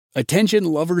Attention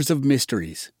lovers of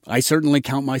mysteries. I certainly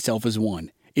count myself as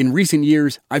one. In recent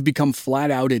years, I've become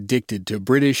flat out addicted to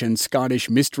British and Scottish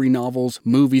mystery novels,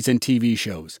 movies, and TV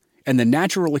shows. And the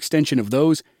natural extension of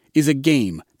those is a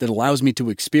game that allows me to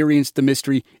experience the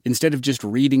mystery instead of just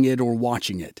reading it or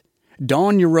watching it.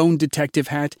 Don your own detective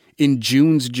hat in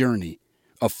June's Journey,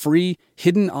 a free,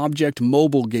 hidden object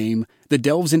mobile game that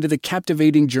delves into the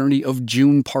captivating journey of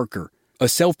June Parker, a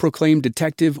self-proclaimed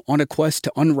detective on a quest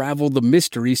to unravel the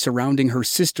mystery surrounding her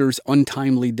sister's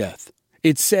untimely death.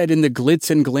 It's set in the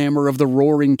glitz and glamour of the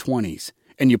Roaring '20s,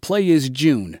 and you play as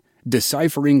June,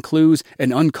 deciphering clues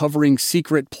and uncovering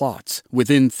secret plots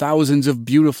within thousands of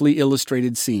beautifully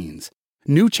illustrated scenes.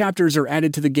 New chapters are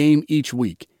added to the game each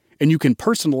week, and you can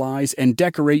personalize and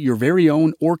decorate your very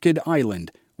own Orchid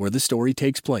Island, where the story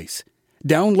takes place.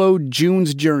 Download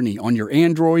June's Journey on your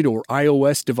Android or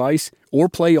iOS device, or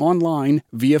play online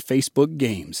via Facebook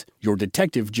Games. Your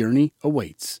detective journey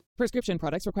awaits. Prescription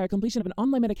products require completion of an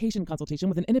online medication consultation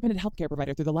with an independent healthcare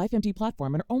provider through the LifeMD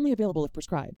platform and are only available if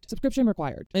prescribed. Subscription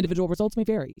required. Individual results may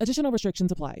vary. Additional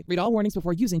restrictions apply. Read all warnings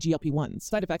before using GLP-1s.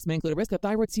 Side effects may include a risk of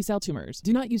thyroid C-cell tumors.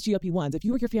 Do not use GLP-1s if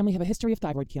you or your family have a history of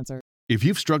thyroid cancer. If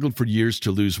you've struggled for years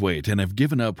to lose weight and have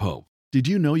given up hope, did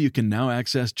you know you can now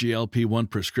access GLP-1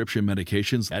 prescription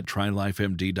medications at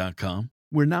TryLifeMD.com?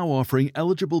 We're now offering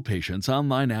eligible patients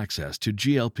online access to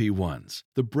GLP-1s,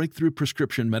 the breakthrough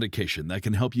prescription medication that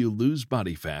can help you lose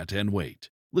body fat and weight.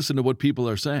 Listen to what people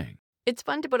are saying. It's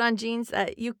fun to put on jeans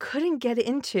that you couldn't get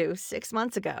into 6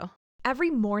 months ago. Every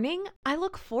morning, I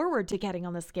look forward to getting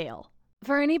on the scale.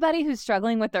 For anybody who's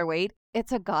struggling with their weight,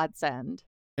 it's a godsend.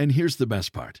 And here's the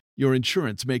best part. Your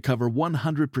insurance may cover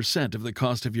 100% of the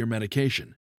cost of your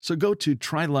medication. So go to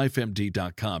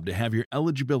TryLifeMD.com to have your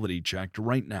eligibility checked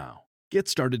right now. Get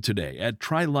started today at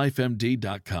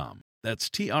TryLifeMD.com. That's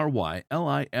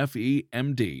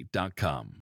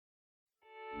TryLifeMD.com.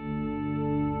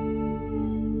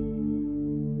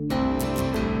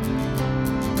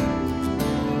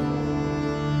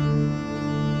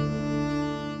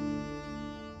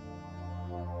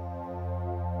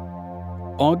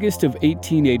 August of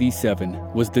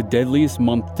 1887 was the deadliest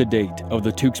month to date of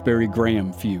the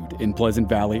Tewksbury-Graham feud in Pleasant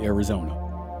Valley, Arizona.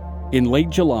 In late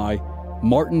July,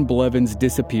 Martin Blevins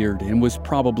disappeared and was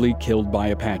probably killed by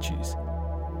Apaches.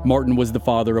 Martin was the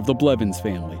father of the Blevins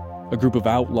family, a group of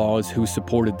outlaws who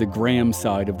supported the Graham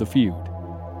side of the feud.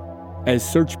 As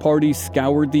search parties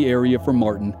scoured the area for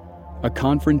Martin, a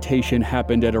confrontation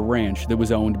happened at a ranch that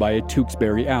was owned by a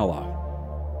Tewksbury ally.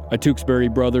 A Tewksbury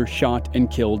brother shot and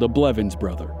killed a Blevins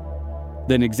brother.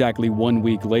 Then exactly 1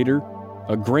 week later,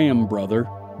 a Graham brother,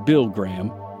 Bill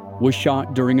Graham, was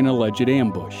shot during an alleged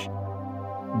ambush.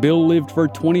 Bill lived for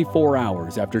 24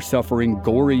 hours after suffering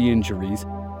gory injuries,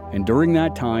 and during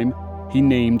that time, he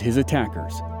named his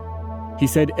attackers. He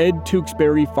said Ed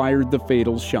Tewksbury fired the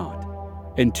fatal shot,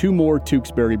 and 2 more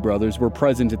Tewksbury brothers were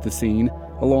present at the scene,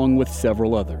 along with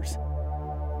several others.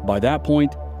 By that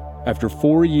point, after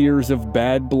 4 years of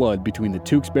bad blood between the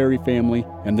Tewksbury family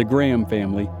and the Graham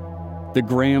family, the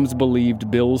Grahams believed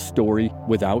Bill's story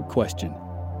without question.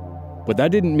 But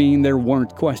that didn't mean there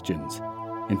weren't questions.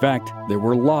 In fact, there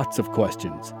were lots of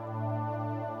questions.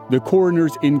 The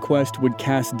coroner's inquest would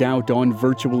cast doubt on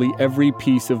virtually every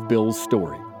piece of Bill's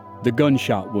story: the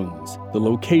gunshot wounds, the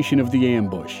location of the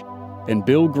ambush, and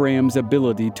Bill Graham's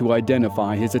ability to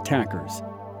identify his attackers.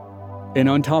 And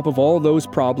on top of all those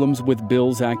problems with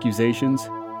Bill's accusations,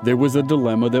 there was a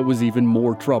dilemma that was even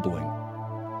more troubling.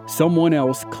 Someone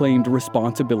else claimed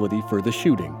responsibility for the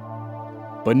shooting.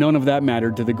 But none of that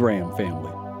mattered to the Graham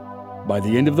family. By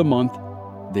the end of the month,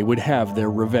 they would have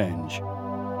their revenge.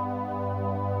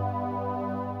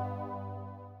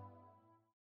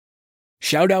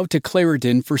 Shout out to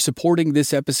Claritin for supporting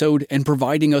this episode and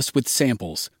providing us with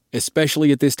samples,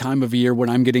 especially at this time of year when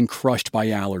I'm getting crushed by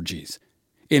allergies.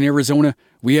 In Arizona,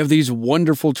 we have these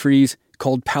wonderful trees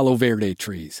called Palo Verde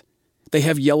trees. They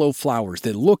have yellow flowers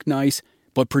that look nice,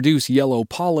 but produce yellow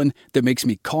pollen that makes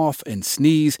me cough and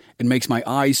sneeze and makes my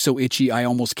eyes so itchy I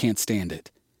almost can't stand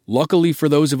it. Luckily for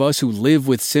those of us who live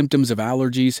with symptoms of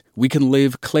allergies, we can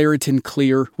live Claritin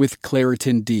Clear with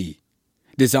Claritin D.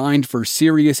 Designed for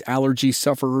serious allergy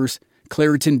sufferers,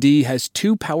 Claritin D has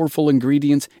 2 powerful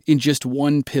ingredients in just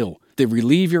 1 pill that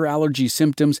relieve your allergy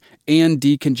symptoms and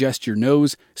decongest your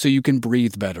nose so you can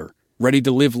breathe better. Ready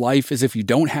to live life as if you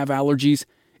don't have allergies?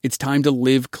 It's time to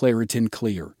live Claritin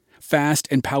Clear. Fast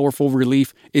and powerful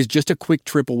relief is just a quick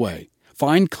trip away.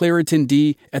 Find Claritin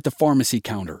D at the pharmacy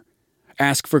counter.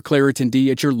 Ask for Claritin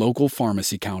D at your local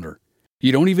pharmacy counter.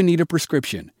 You don't even need a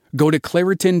prescription. Go to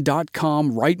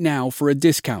Claritin.com right now for a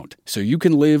discount so you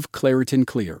can live Claritin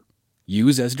Clear.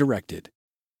 Use as directed.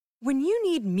 When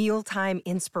you need mealtime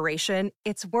inspiration,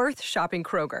 it's worth shopping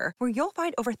Kroger, where you'll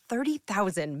find over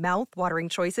 30,000 mouth-watering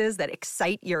choices that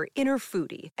excite your inner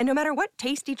foodie. And no matter what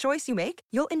tasty choice you make,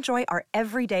 you'll enjoy our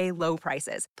everyday low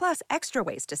prices, plus extra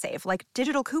ways to save, like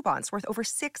digital coupons worth over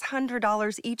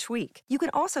 $600 each week. You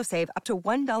can also save up to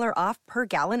 $1 off per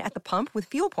gallon at the pump with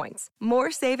fuel points.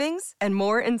 More savings and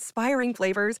more inspiring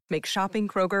flavors make shopping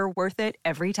Kroger worth it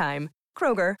every time.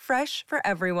 Kroger, fresh for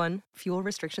everyone. Fuel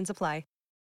restrictions apply.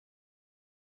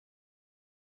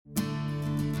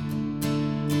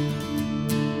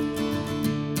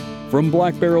 From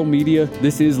Black Barrel Media,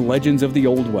 this is Legends of the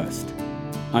Old West.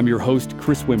 I'm your host,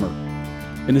 Chris Wimmer,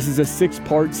 and this is a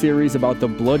 6-part series about the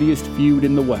bloodiest feud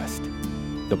in the West,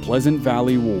 the Pleasant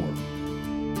Valley War.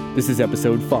 This is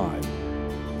episode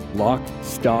 5, Lock,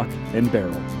 Stock, and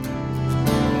Barrel.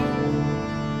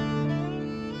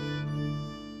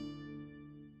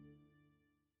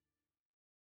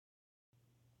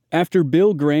 After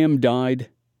Bill Graham died,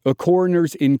 a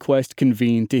coroner's inquest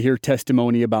convened to hear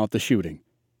testimony about the shooting.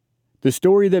 The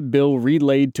story that Bill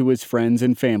relayed to his friends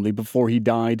and family before he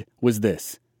died was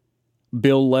this.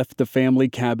 Bill left the family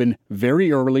cabin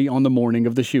very early on the morning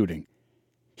of the shooting.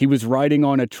 He was riding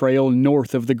on a trail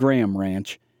north of the Graham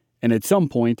Ranch, and at some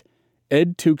point,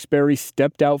 Ed Tewksbury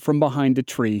stepped out from behind a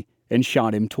tree and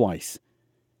shot him twice.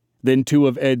 Then 2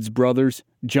 of Ed's brothers,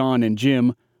 John and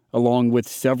Jim, along with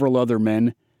several other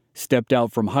men, stepped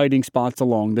out from hiding spots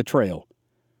along the trail.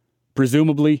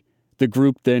 Presumably, the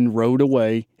group then rode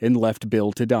away and left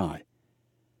Bill to die.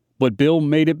 But Bill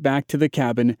made it back to the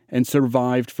cabin and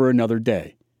survived for another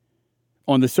day.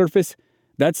 On the surface,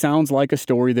 that sounds like a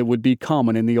story that would be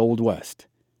common in the Old West.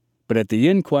 But at the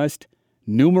inquest,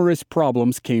 numerous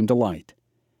problems came to light.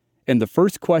 And the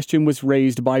first question was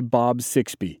raised by Bob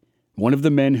Sixby, one of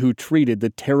the men who treated the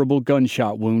terrible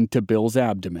gunshot wound to Bill's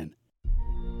abdomen.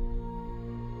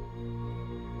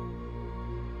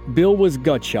 Bill was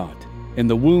gut shot, and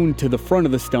the wound to the front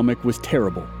of the stomach was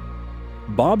terrible.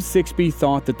 Bob Sixby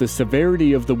thought that the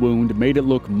severity of the wound made it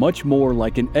look much more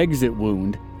like an exit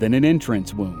wound than an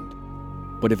entrance wound.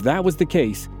 But if that was the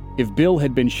case, if Bill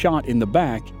had been shot in the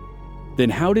back, then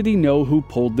how did he know who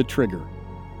pulled the trigger?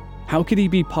 How could he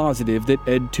be positive that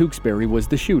Ed Tewksbury was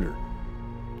the shooter?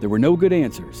 There were no good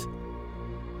answers.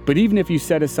 But even if you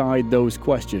set aside those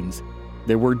questions,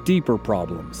 there were deeper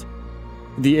problems.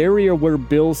 The area where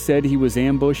Bill said he was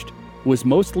ambushed was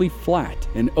mostly flat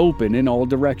and open in all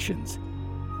directions.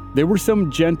 There were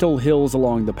some gentle hills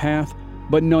along the path,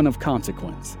 but none of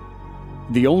consequence.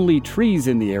 The only trees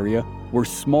in the area were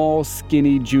small,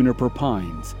 skinny juniper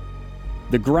pines.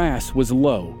 The grass was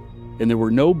low, and there were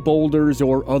no boulders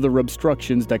or other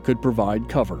obstructions that could provide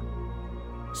cover.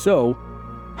 So,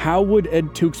 how would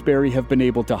Ed Tewksbury have been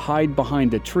able to hide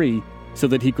behind a tree so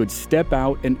that he could step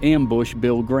out and ambush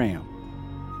Bill Graham?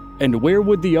 And where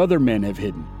would the other men have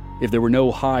hidden if there were no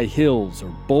high hills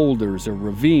or boulders or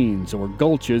ravines or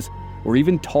gulches or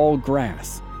even tall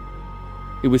grass?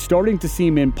 It was starting to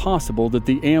seem impossible that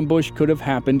the ambush could have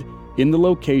happened in the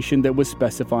location that was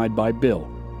specified by Bill.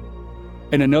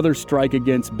 And another strike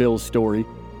against Bill's story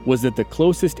was that the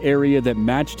closest area that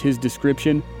matched his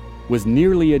description was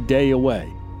nearly a day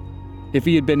away. If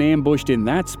he had been ambushed in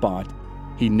that spot,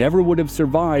 he never would have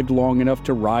survived long enough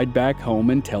to ride back home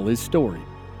and tell his story.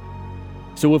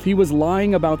 So if he was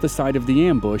lying about the site of the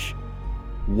ambush,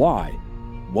 why?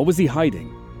 What was he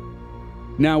hiding?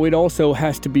 Now, it also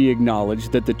has to be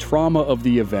acknowledged that the trauma of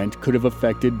the event could have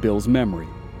affected Bill's memory.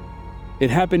 It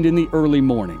happened in the early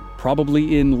morning,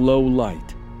 probably in low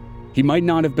light. He might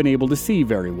not have been able to see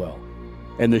very well,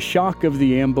 and the shock of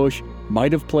the ambush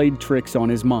might have played tricks on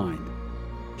his mind.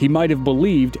 He might have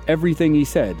believed everything he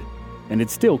said, and it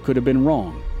still could have been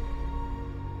wrong.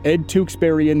 Ed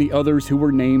Tewksbury and the others who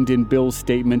were named in Bill's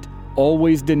statement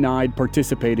always denied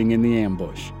participating in the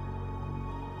ambush.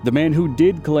 The man who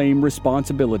did claim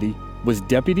responsibility was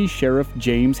Deputy Sheriff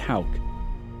James Houck.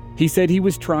 He said he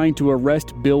was trying to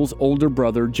arrest Bill's older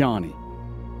brother, Johnny.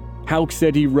 Houck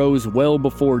said he rose well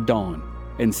before dawn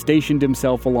and stationed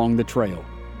himself along the trail.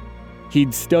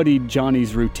 He'd studied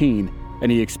Johnny's routine,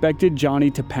 and he expected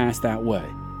Johnny to pass that way.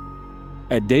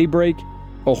 At daybreak,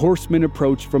 a horseman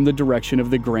approached from the direction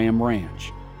of the Graham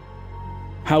Ranch.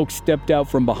 Houck stepped out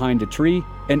from behind a tree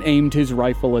and aimed his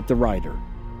rifle at the rider.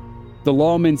 The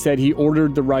lawman said he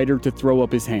ordered the rider to throw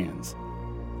up his hands.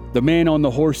 The man on the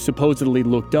horse supposedly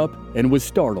looked up and was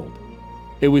startled.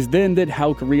 It was then that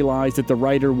Houck realized that the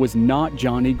rider was not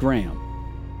Johnny Graham.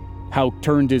 Houck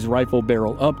turned his rifle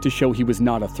barrel up to show he was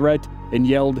not a threat and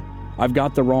yelled, "I've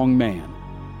got the wrong man."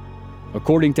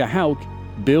 According to Houck,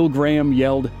 Bill Graham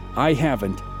yelled, "I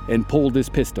haven't," and pulled his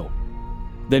pistol.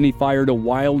 Then he fired a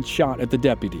wild shot at the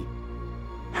deputy.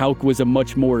 Houck was a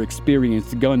much more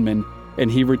experienced gunman, and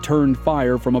he returned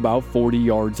fire from about 40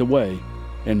 yards away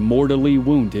and mortally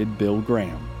wounded Bill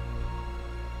Graham.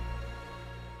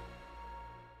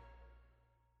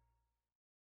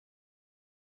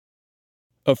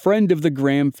 A friend of the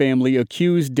Graham family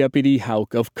accused Deputy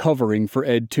Houck of covering for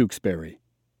Ed Tewksbury.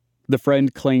 The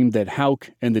friend claimed that Houck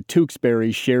and the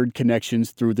Tewksburys shared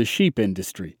connections through the sheep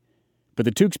industry, but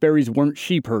the Tewksburys weren't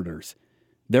sheep herders.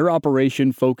 Their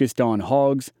operation focused on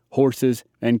hogs, horses,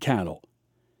 and cattle.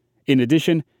 In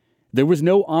addition, there was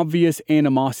no obvious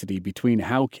animosity between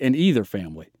Houck and either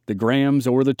family, the Grahams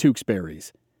or the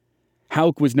Tewksburys.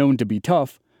 Houck was known to be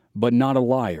tough, but not a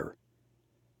liar.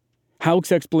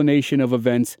 Houck's explanation of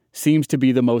events seems to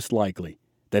be the most likely,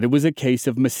 that it was a case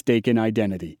of mistaken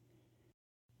identity.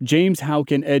 James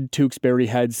Houck and Ed Tewksbury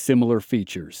had similar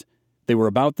features. They were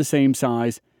about the same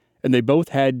size, and they both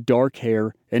had dark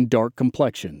hair and dark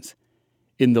complexions.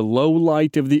 In the low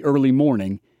light of the early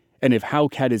morning, and if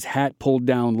Houck had his hat pulled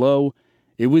down low,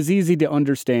 it was easy to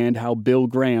understand how Bill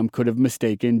Graham could have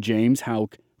mistaken James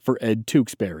Houck for Ed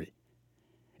Tewksbury.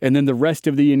 And then the rest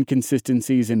of the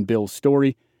inconsistencies in Bill's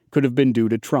story could have been due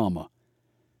to trauma.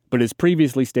 But as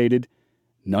previously stated,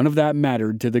 none of that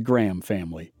mattered to the Graham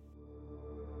family.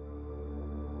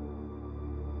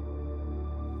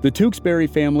 The Tewksbury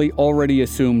family already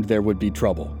assumed there would be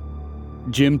trouble.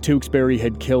 Jim Tewksbury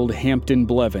had killed Hampton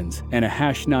Blevins and a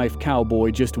hash knife cowboy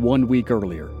just 1 week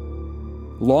earlier.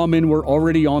 Lawmen were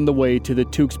already on the way to the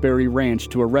Tewksbury ranch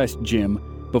to arrest Jim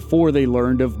before they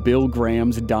learned of Bill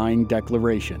Graham's dying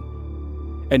declaration.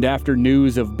 And after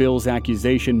news of Bill's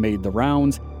accusation made the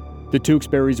rounds, the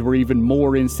Tewksburys were even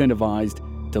more incentivized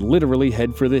to literally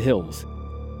head for the hills.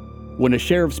 When a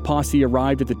sheriff's posse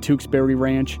arrived at the Tewksbury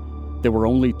ranch, there were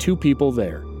only 2 people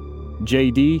there,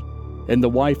 J.D. and the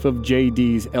wife of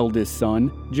J.D.'s eldest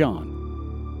son,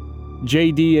 John.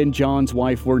 J.D. and John's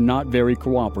wife were not very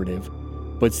cooperative,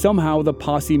 but somehow the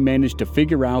posse managed to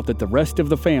figure out that the rest of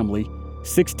the family,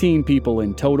 16 people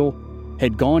in total,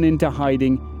 had gone into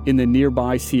hiding in the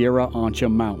nearby Sierra Ancha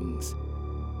Mountains.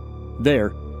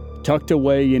 There, tucked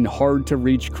away in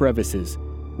hard-to-reach crevices,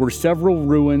 were several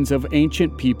ruins of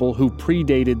ancient people who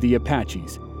predated the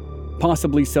Apaches,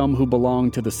 possibly some who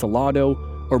belonged to the Salado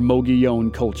or Mogollon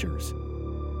cultures.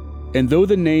 And though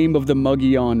the name of the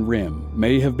Mogollon Rim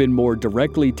may have been more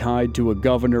directly tied to a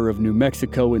governor of New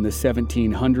Mexico in the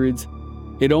 1700s,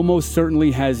 it almost certainly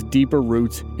has deeper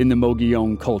roots in the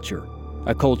Mogollon culture,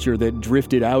 a culture that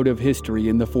drifted out of history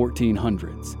in the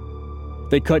 1400s.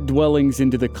 They cut dwellings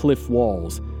into the cliff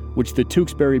walls, which the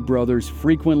Tewksbury brothers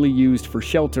frequently used for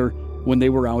shelter when they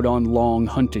were out on long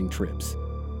hunting trips.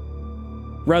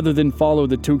 Rather than follow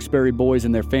the Tewksbury boys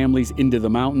and their families into the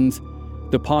mountains,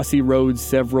 the posse rode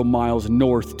several miles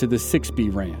north to the Sixby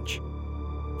Ranch.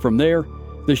 From there,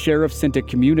 the sheriff sent a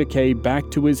communique back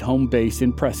to his home base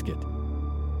in Prescott.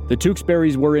 The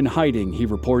Tewksburys were in hiding, he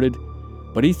reported,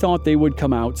 but he thought they would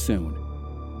come out soon.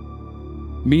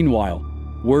 Meanwhile,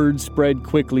 word spread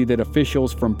quickly that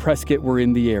officials from Prescott were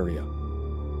in the area.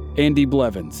 Andy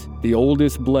Blevins, the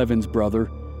oldest Blevins brother,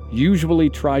 usually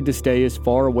tried to stay as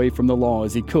far away from the law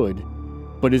as he could,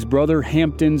 but his brother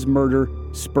Hampton's murder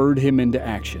spurred him into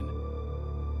action.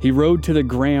 He rode to the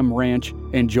Graham Ranch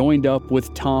and joined up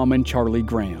with Tom and Charlie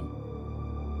Graham.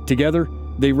 Together,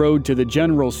 they rode to the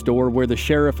general store where the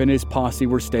sheriff and his posse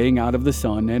were staying out of the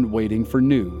sun and waiting for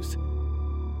news.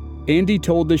 Andy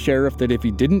told the sheriff that if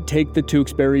he didn't take the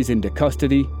Tewksburys into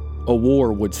custody, a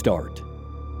war would start.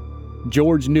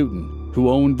 George Newton, who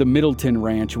owned the Middleton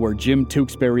Ranch where Jim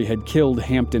Tewksbury had killed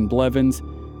Hampton Blevins,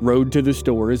 rode to the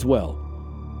store as well.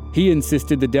 He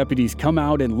insisted the deputies come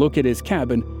out and look at his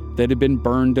cabin that had been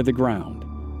burned to the ground.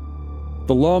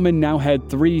 The lawmen now had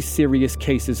 3 serious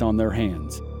cases on their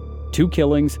hands, 2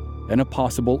 killings and a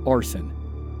possible arson.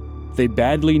 They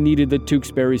badly needed the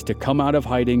Tewksburys to come out of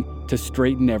hiding to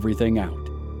straighten everything out.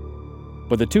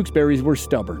 But the Tewksburys were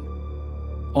stubborn.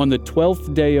 On the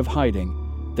 12th day of hiding,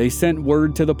 they sent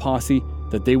word to the posse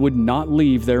that they would not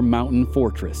leave their mountain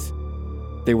fortress.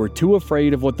 They were too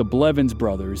afraid of what the Blevins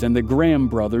brothers and the Graham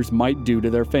brothers might do to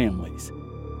their families.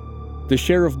 The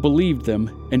sheriff believed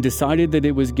them and decided that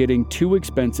it was getting too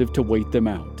expensive to wait them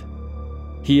out.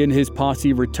 He and his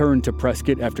posse returned to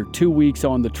Prescott after 2 weeks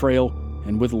on the trail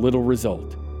and with little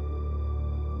result.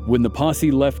 When the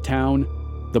posse left town,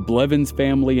 the Blevins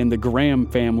family and the Graham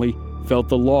family felt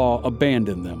the law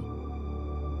abandoned them.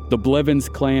 The Blevins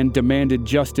clan demanded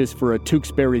justice for a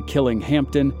Tewksbury killing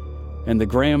Hampton, and the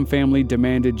Graham family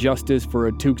demanded justice for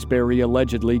a Tewksbury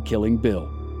allegedly killing Bill.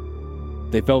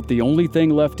 They felt the only thing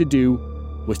left to do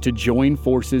was to join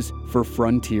forces for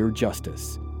frontier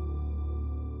justice.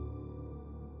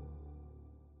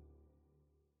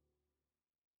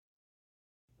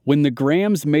 When the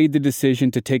Grahams made the decision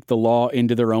to take the law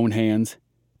into their own hands,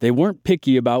 they weren't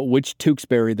picky about which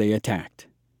Tewksbury they attacked.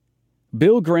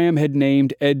 Bill Graham had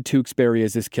named Ed Tewksbury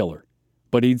as his killer,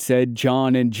 but he'd said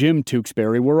John and Jim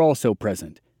Tewksbury were also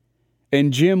present.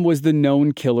 And Jim was the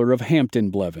known killer of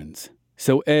Hampton Blevins,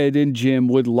 so Ed and Jim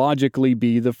would logically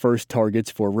be the first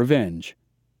targets for revenge.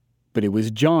 But it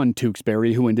was John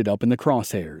Tewksbury who ended up in the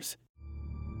crosshairs.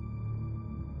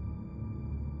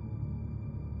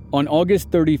 On August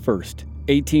 31st,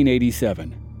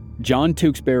 1887, John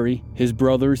Tewksbury, his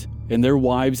brothers, and their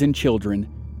wives and children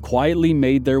quietly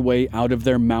made their way out of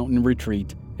their mountain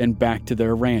retreat and back to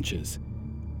their ranches.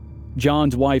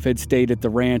 John's wife had stayed at the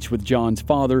ranch with John's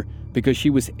father because she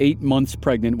was 8 months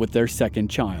pregnant with their second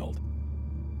child.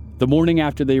 The morning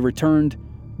after they returned,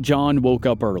 John woke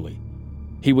up early.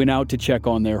 He went out to check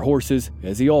on their horses,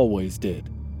 as he always did.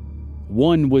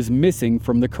 One was missing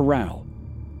from the corral.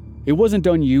 It wasn't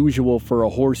unusual for a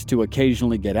horse to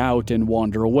occasionally get out and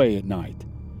wander away at night.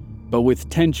 But with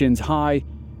tensions high,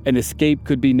 an escape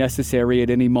could be necessary at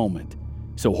any moment,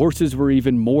 so horses were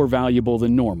even more valuable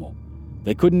than normal.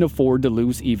 They couldn't afford to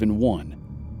lose even one.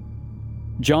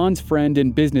 John's friend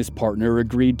and business partner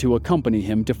agreed to accompany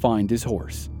him to find his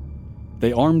horse.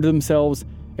 They armed themselves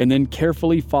and then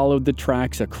carefully followed the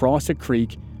tracks across a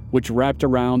creek which wrapped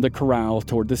around the corral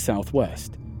toward the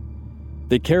southwest.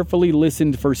 They carefully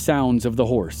listened for sounds of the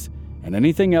horse and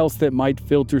anything else that might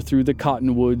filter through the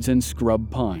cottonwoods and scrub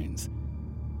pines.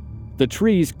 The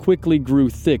trees quickly grew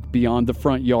thick beyond the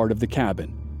front yard of the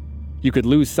cabin. You could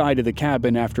lose sight of the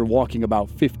cabin after walking about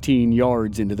 15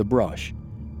 yards into the brush.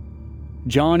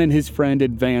 John and his friend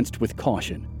advanced with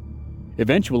caution.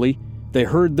 Eventually, they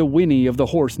heard the whinny of the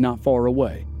horse not far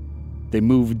away. They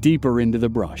moved deeper into the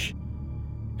brush.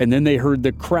 And then they heard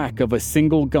the crack of a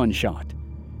single gunshot.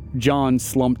 John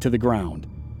slumped to the ground.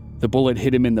 The bullet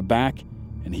hit him in the back,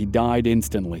 and he died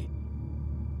instantly.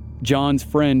 John's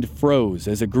friend froze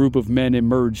as a group of men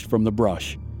emerged from the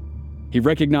brush. He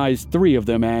recognized 3 of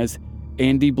them as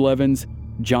Andy Blevins,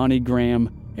 Johnny Graham,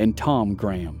 and Tom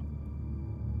Graham.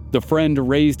 The friend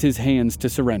raised his hands to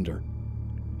surrender.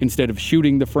 Instead of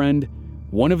shooting the friend,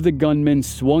 one of the gunmen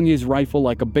swung his rifle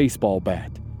like a baseball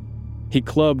bat. He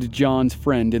clubbed John's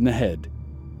friend in the head.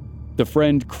 The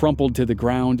friend crumpled to the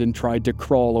ground and tried to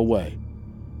crawl away.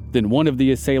 Then one of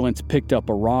the assailants picked up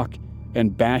a rock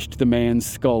and bashed the man's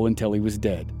skull until he was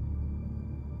dead.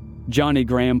 Johnny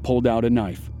Graham pulled out a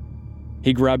knife.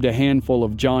 He grabbed a handful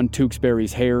of John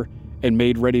Tewksbury's hair and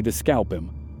made ready to scalp him,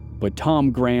 but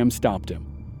Tom Graham stopped him.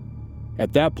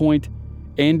 At that point,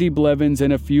 Andy Blevins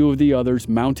and a few of the others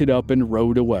mounted up and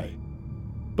rode away.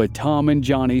 But Tom and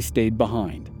Johnny stayed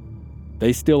behind.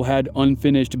 They still had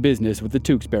unfinished business with the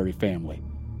Tewksbury family.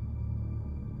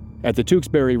 At the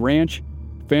Tewksbury Ranch,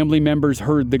 family members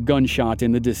heard the gunshot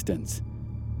in the distance.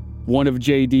 One of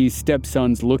J.D.'s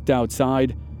stepsons looked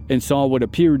outside and saw what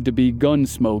appeared to be gun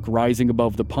smoke rising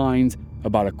above the pines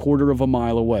about a quarter of a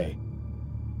mile away.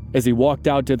 As he walked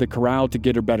out to the corral to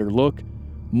get a better look,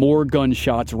 more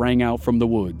gunshots rang out from the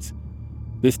woods.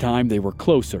 This time they were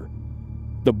closer.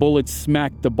 The bullets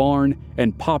smacked the barn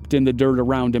and popped in the dirt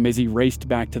around him as he raced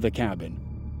back to the cabin.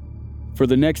 For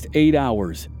the next 8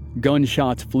 hours,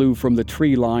 gunshots flew from the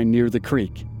tree line near the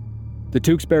creek. The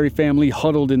Tewksbury family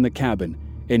huddled in the cabin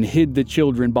and hid the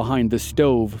children behind the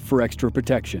stove for extra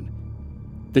protection.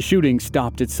 The shooting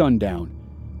stopped at sundown,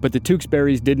 but the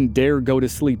Tewksburys didn't dare go to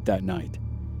sleep that night.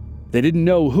 They didn't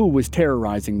know who was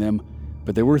terrorizing them,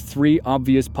 but there were 3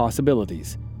 obvious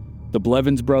possibilities: the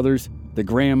Blevins brothers, the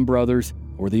Graham brothers,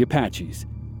 or the Apaches.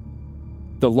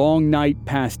 The long night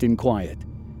passed in quiet,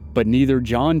 but neither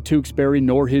John Tewksbury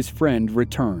nor his friend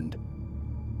returned.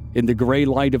 In the gray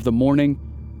light of the morning,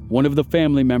 one of the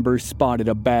family members spotted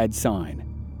a bad sign.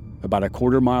 About a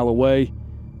quarter mile away,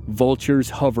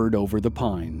 vultures hovered over the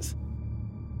pines.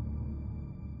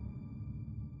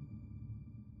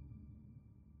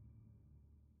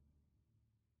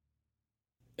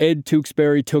 Ed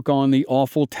Tewksbury took on the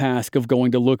awful task of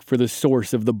going to look for the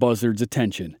source of the buzzard's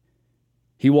attention.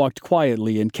 He walked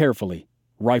quietly and carefully,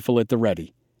 rifle at the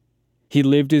ready. He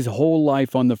lived his whole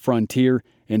life on the frontier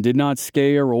and did not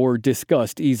scare or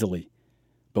disgust easily.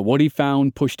 But what he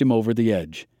found pushed him over the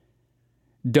edge.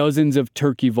 Dozens of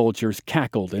turkey vultures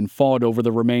cackled and fought over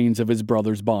the remains of his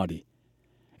brother's body.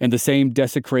 And the same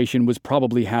desecration was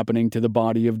probably happening to the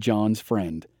body of John's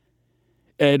friend.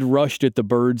 Ed rushed at the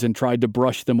birds and tried to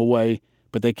brush them away,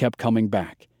 but they kept coming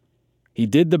back. He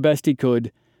did the best he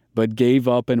could, but gave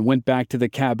up and went back to the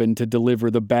cabin to deliver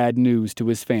the bad news to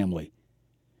his family.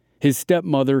 His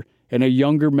stepmother and a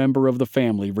younger member of the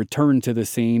family returned to the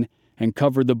scene and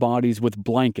covered the bodies with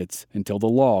blankets until the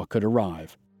law could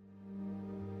arrive.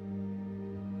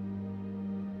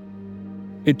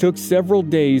 It took several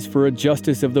days for a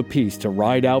justice of the peace to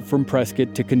ride out from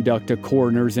Prescott to conduct a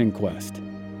coroner's inquest.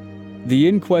 The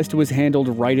inquest was handled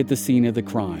right at the scene of the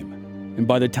crime, and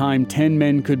by the time 10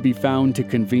 men could be found to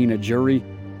convene a jury,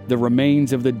 the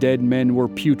remains of the dead men were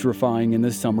putrefying in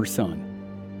the summer sun.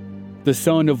 The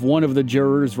son of one of the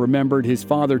jurors remembered his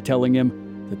father telling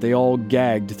him that they all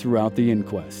gagged throughout the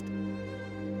inquest.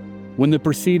 When the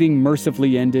proceeding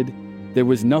mercifully ended, there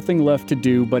was nothing left to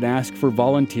do but ask for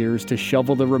volunteers to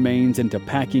shovel the remains into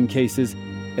packing cases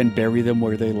and bury them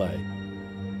where they lay.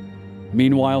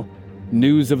 Meanwhile,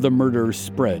 news of the murders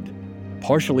spread,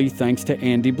 partially thanks to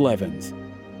Andy Blevins.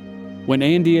 When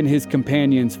Andy and his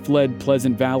companions fled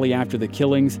Pleasant Valley after the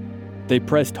killings, they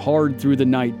pressed hard through the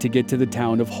night to get to the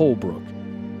town of Holbrook.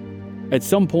 At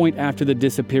some point after the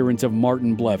disappearance of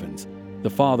Martin Blevins, the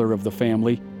father of the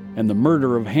family, and the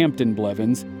murder of Hampton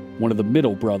Blevins, one of the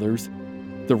middle brothers,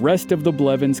 the rest of the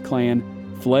Blevins clan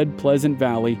fled Pleasant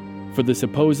Valley for the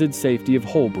supposed safety of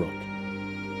Holbrook.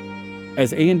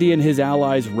 As Andy and his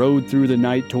allies rode through the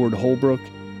night toward Holbrook,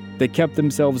 they kept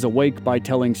themselves awake by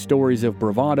telling stories of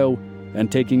bravado and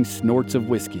taking snorts of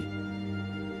whiskey.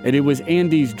 And it was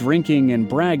Andy's drinking and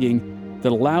bragging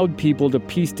that allowed people to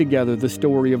piece together the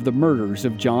story of the murders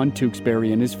of John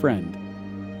Tewksbury and his friend.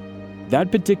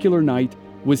 That particular night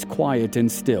was quiet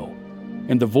and still,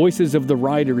 and the voices of the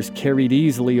riders carried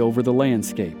easily over the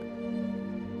landscape.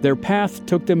 Their path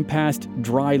took them past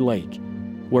Dry Lake,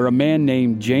 where a man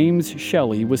named James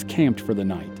Shelley was camped for the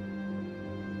night.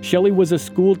 Shelley was a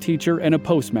school teacher and a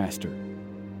postmaster.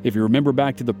 If you remember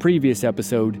back to the previous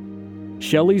episode,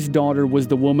 Shelley's daughter was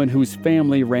the woman whose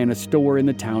family ran a store in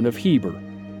the town of Heber.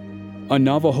 A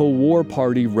Navajo war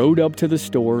party rode up to the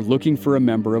store looking for a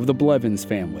member of the Blevins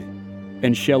family,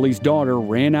 and Shelley's daughter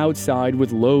ran outside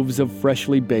with loaves of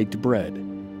freshly baked bread.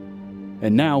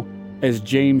 And now, as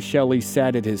James Shelley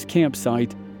sat at his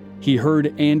campsite, he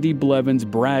heard Andy Blevins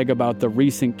brag about the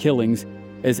recent killings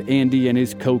as Andy and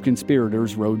his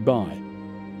co-conspirators rode by.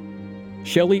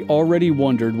 Shelley already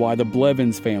wondered why the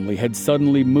Blevins family had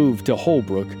suddenly moved to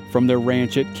Holbrook from their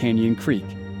ranch at Canyon Creek,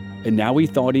 and now he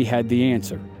thought he had the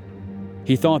answer.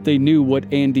 He thought they knew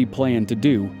what Andy planned to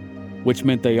do, which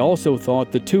meant they also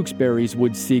thought the Tewksburys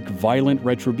would seek violent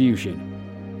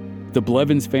retribution. The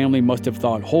Blevins family must have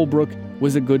thought Holbrook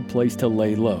was a good place to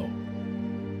lay low.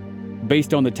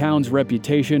 Based on the town's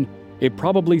reputation, it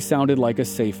probably sounded like a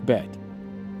safe bet.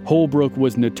 Holbrook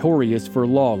was notorious for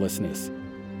lawlessness,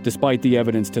 despite the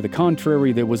evidence to the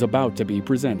contrary that was about to be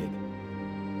presented.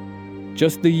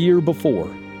 Just the year before,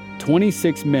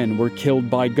 26 men were killed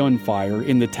by gunfire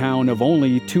in the town of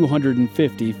only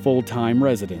 250 full-time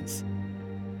residents.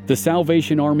 The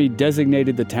Salvation Army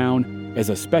designated the town as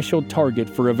a special target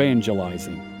for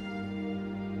evangelizing.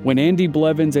 When Andy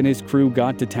Blevins and his crew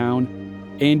got to town,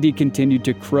 Andy continued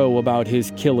to crow about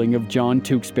his killing of John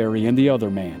Tewksbury and the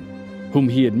other man, whom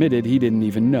he admitted he didn't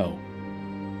even know.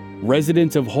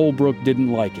 Residents of Holbrook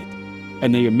didn't like it,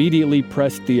 and they immediately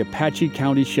pressed the Apache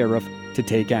County Sheriff to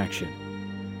take action.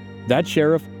 That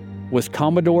sheriff was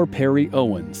Commodore Perry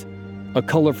Owens, a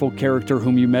colorful character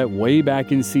whom you met way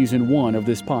back in Season 1 of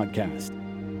this podcast.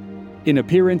 In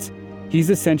appearance, he's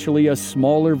essentially a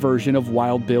smaller version of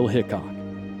Wild Bill Hickok.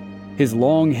 His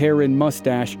long hair and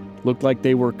mustache looked like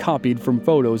they were copied from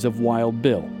photos of Wild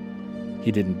Bill.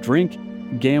 He didn't drink,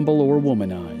 gamble, or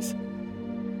womanize.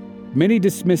 Many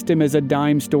dismissed him as a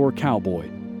dime store cowboy,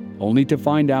 only to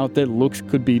find out that looks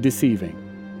could be deceiving.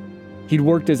 He'd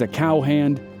worked as a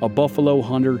cowhand, a buffalo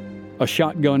hunter, a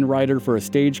shotgun rider for a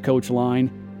stagecoach line,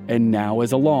 and now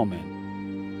as a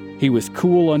lawman. He was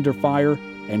cool under fire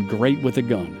and great with a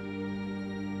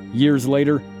gun. Years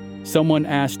later, someone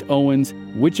asked Owens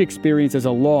which experience as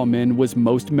a lawman was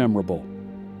most memorable.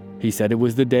 He said it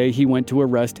was the day he went to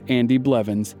arrest Andy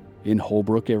Blevins in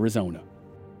Holbrook, Arizona.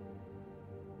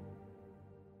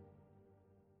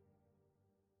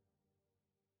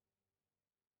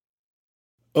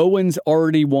 Owens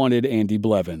already wanted Andy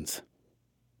Blevins.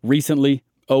 Recently,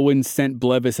 Owens sent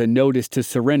Blevis a notice to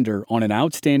surrender on an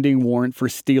outstanding warrant for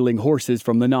stealing horses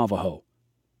from the Navajo.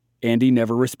 Andy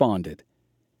never responded.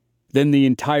 Then the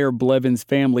entire Blevins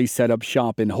family set up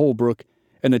shop in Holbrook,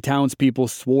 and the townspeople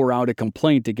swore out a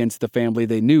complaint against the family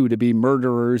they knew to be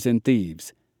murderers and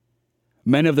thieves.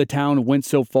 Men of the town went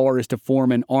so far as to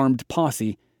form an armed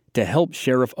posse to help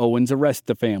Sheriff Owens arrest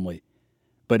the family,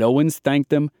 but Owens thanked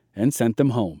them and sent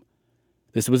them home.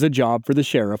 This was a job for the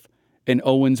sheriff, and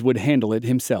Owens would handle it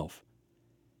himself.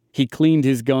 He cleaned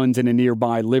his guns in a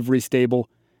nearby livery stable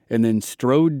and then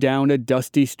strode down a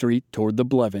dusty street toward the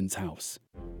Blevins' house.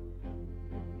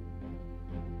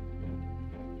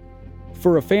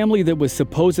 For a family that was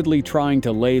supposedly trying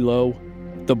to lay low,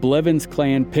 the Blevins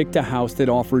clan picked a house that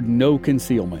offered no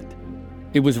concealment.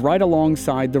 It was right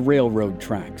alongside the railroad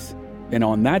tracks, and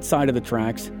on that side of the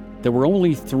tracks, there were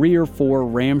only 3 or 4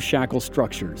 ramshackle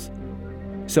structures.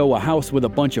 So a house with a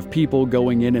bunch of people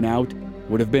going in and out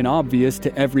would have been obvious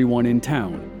to everyone in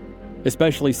town,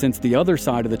 especially since the other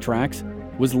side of the tracks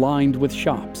was lined with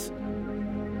shops.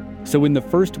 So in the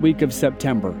first week of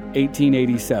September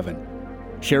 1887,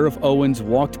 Sheriff Owens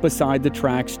walked beside the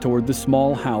tracks toward the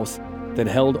small house that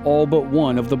held all but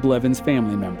one of the Blevins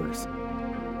family members.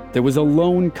 There was a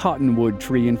lone cottonwood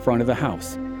tree in front of the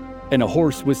house, and a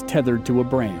horse was tethered to a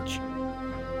branch.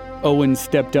 Owens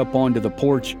stepped up onto the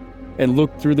porch and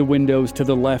looked through the windows to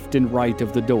the left and right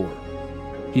of the door.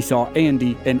 He saw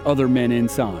Andy and other men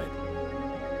inside.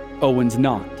 Owens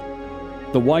knocked.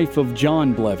 The wife of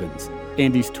John Blevins,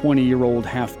 Andy's 20-year-old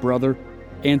half-brother,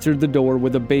 answered the door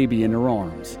with a baby in her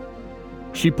arms.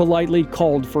 She politely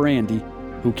called for Andy,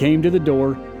 who came to the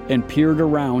door and peered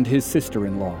around his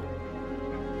sister-in-law.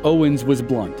 Owens was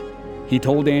blunt. He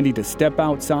told Andy to step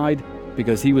outside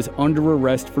because he was under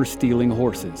arrest for stealing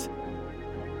horses.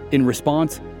 In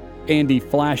response, Andy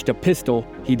flashed a pistol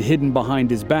he'd hidden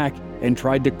behind his back and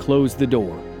tried to close the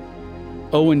door.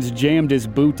 Owens jammed his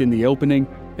boot in the opening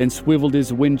and swiveled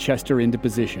his Winchester into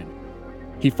position.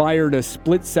 He fired a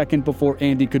split second before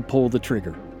Andy could pull the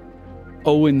trigger.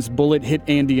 Owens' bullet hit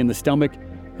Andy in the stomach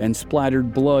and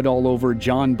splattered blood all over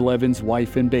John Blevins'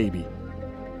 wife and baby.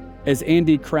 As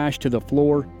Andy crashed to the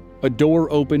floor, a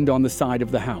door opened on the side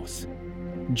of the house.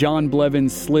 John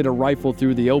Blevins slid a rifle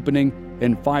through the opening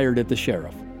and fired at the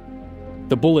sheriff.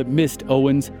 The bullet missed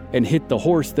Owens and hit the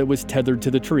horse that was tethered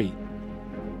to the tree.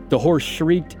 The horse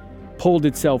shrieked, pulled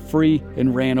itself free,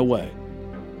 and ran away.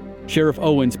 Sheriff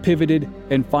Owens pivoted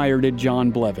and fired at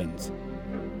John Blevins.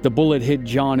 The bullet hit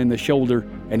John in the shoulder,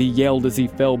 and he yelled as he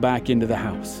fell back into the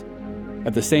house.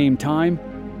 At the same time,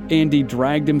 Andy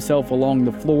dragged himself along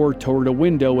the floor toward a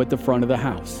window at the front of the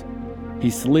house. He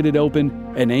slid it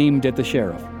open and aimed at the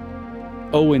sheriff.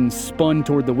 Owens spun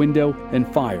toward the window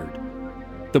and fired.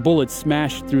 The bullet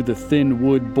smashed through the thin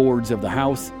wood boards of the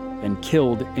house and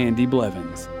killed Andy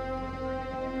Blevins.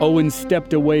 Owens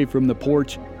stepped away from the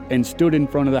porch and stood in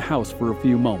front of the house for a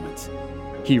few moments.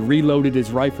 He reloaded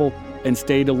his rifle and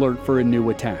stayed alert for a new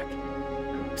attack.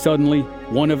 Suddenly,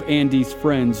 one of Andy's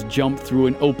friends jumped through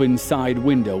an open side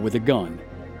window with a gun.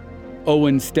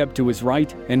 Owens stepped to his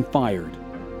right and fired.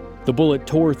 The bullet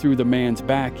tore through the man's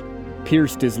back,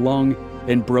 pierced his lung,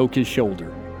 and broke his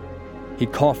shoulder. He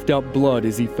coughed up blood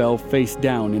as he fell face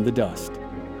down in the dust.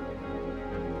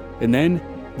 And then,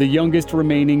 the youngest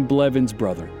remaining Blevins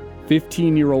brother,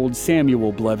 15-year-old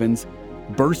Samuel Blevins,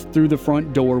 burst through the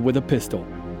front door with a pistol.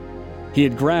 He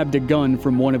had grabbed a gun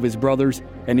from one of his brothers,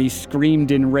 and he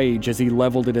screamed in rage as he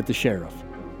leveled it at the sheriff.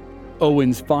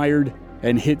 Owens fired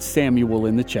and hit Samuel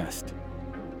in the chest.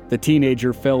 The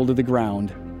teenager fell to the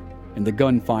ground, and the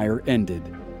gunfire ended.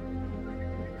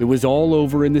 It was all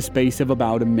over in the space of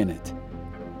about a minute.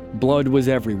 Blood was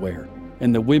everywhere,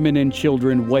 and the women and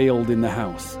children wailed in the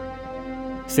house.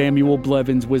 Samuel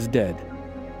Blevins was dead.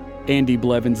 Andy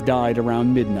Blevins died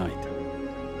around midnight.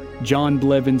 John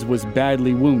Blevins was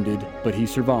badly wounded, but he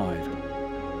survived.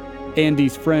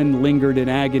 Andy's friend lingered in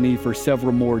agony for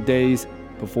several more days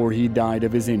before he died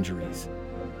of his injuries.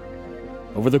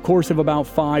 Over the course of about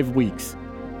 5 weeks,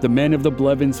 the men of the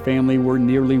Blevins family were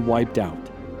nearly wiped out.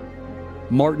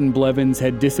 Martin Blevins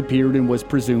had disappeared and was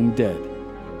presumed dead.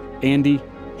 Andy,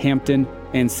 Hampton,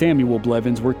 and Samuel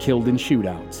Blevins were killed in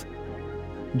shootouts.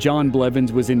 John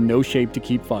Blevins was in no shape to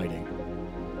keep fighting.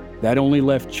 That only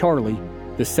left Charlie,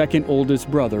 the second oldest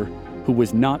brother, who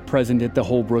was not present at the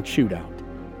Holbrook shootout.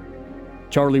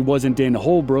 Charlie wasn't in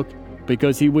Holbrook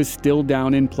because he was still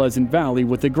down in Pleasant Valley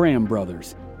with the Graham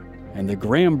brothers, and the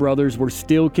Graham brothers were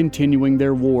still continuing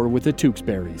their war with the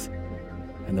Tewksburys,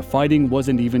 and the fighting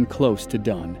wasn't even close to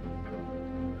done.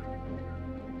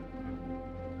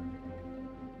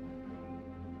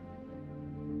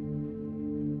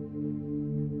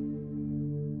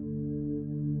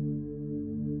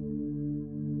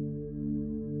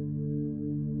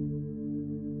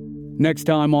 Next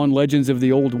time on Legends of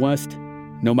the Old West,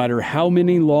 no matter how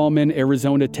many lawmen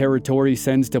Arizona Territory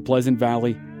sends to Pleasant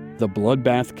Valley, the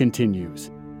bloodbath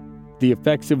continues. The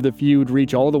effects of the feud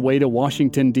reach all the way to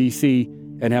Washington, D.C.,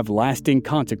 and have lasting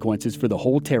consequences for the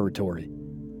whole territory.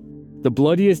 The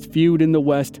bloodiest feud in the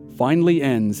West finally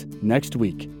ends next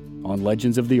week on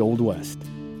Legends of the Old West.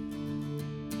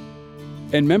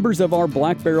 And members of our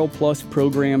Black Barrel Plus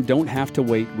program don't have to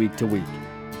wait week to week.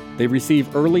 They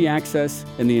receive early access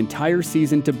and the entire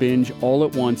season to binge all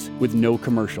at once with no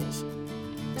commercials.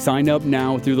 Sign up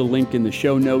now through the link in the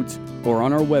show notes or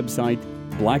on our website,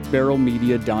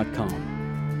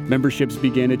 blackbarrelmedia.com. Memberships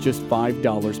begin at just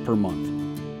 $5 per month.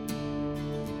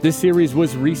 This series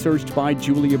was researched by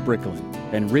Julia Bricklin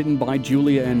and written by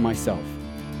Julia and myself.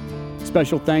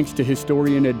 Special thanks to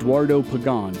historian Eduardo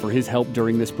Pagan for his help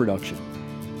during this production.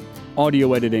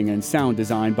 Audio editing and sound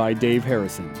design by Dave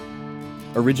Harrison.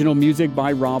 Original music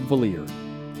by Rob Valier.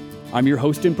 I'm your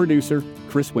host and producer,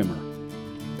 Chris Wimmer.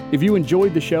 If you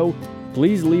enjoyed the show,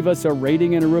 please leave us a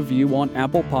rating and a review on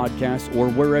Apple Podcasts or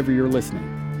wherever you're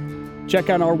listening. Check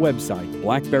out our website,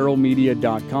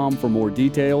 blackbarrelmedia.com, for more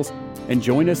details, and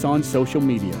join us on social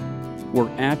media. We're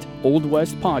at Old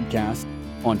West Podcast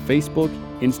on Facebook,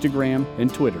 Instagram,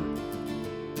 and Twitter.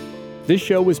 This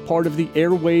show is part of the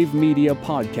Airwave Media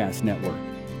Podcast Network.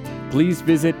 Please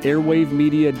visit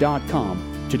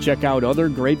airwavemedia.com to check out other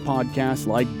great podcasts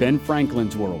like Ben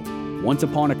Franklin's World, Once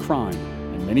Upon a Crime,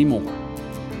 and many more.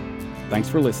 Thanks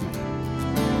for listening.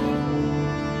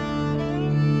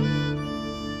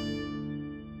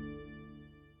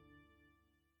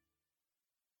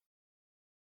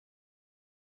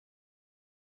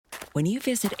 When you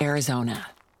visit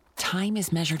Arizona, time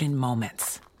is measured in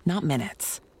moments, not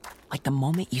minutes. Like the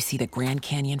moment you see the Grand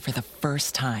Canyon for the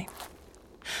first time.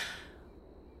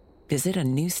 Visit a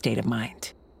new state of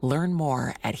mind. Learn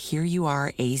more at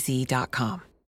hereyouareaz.com.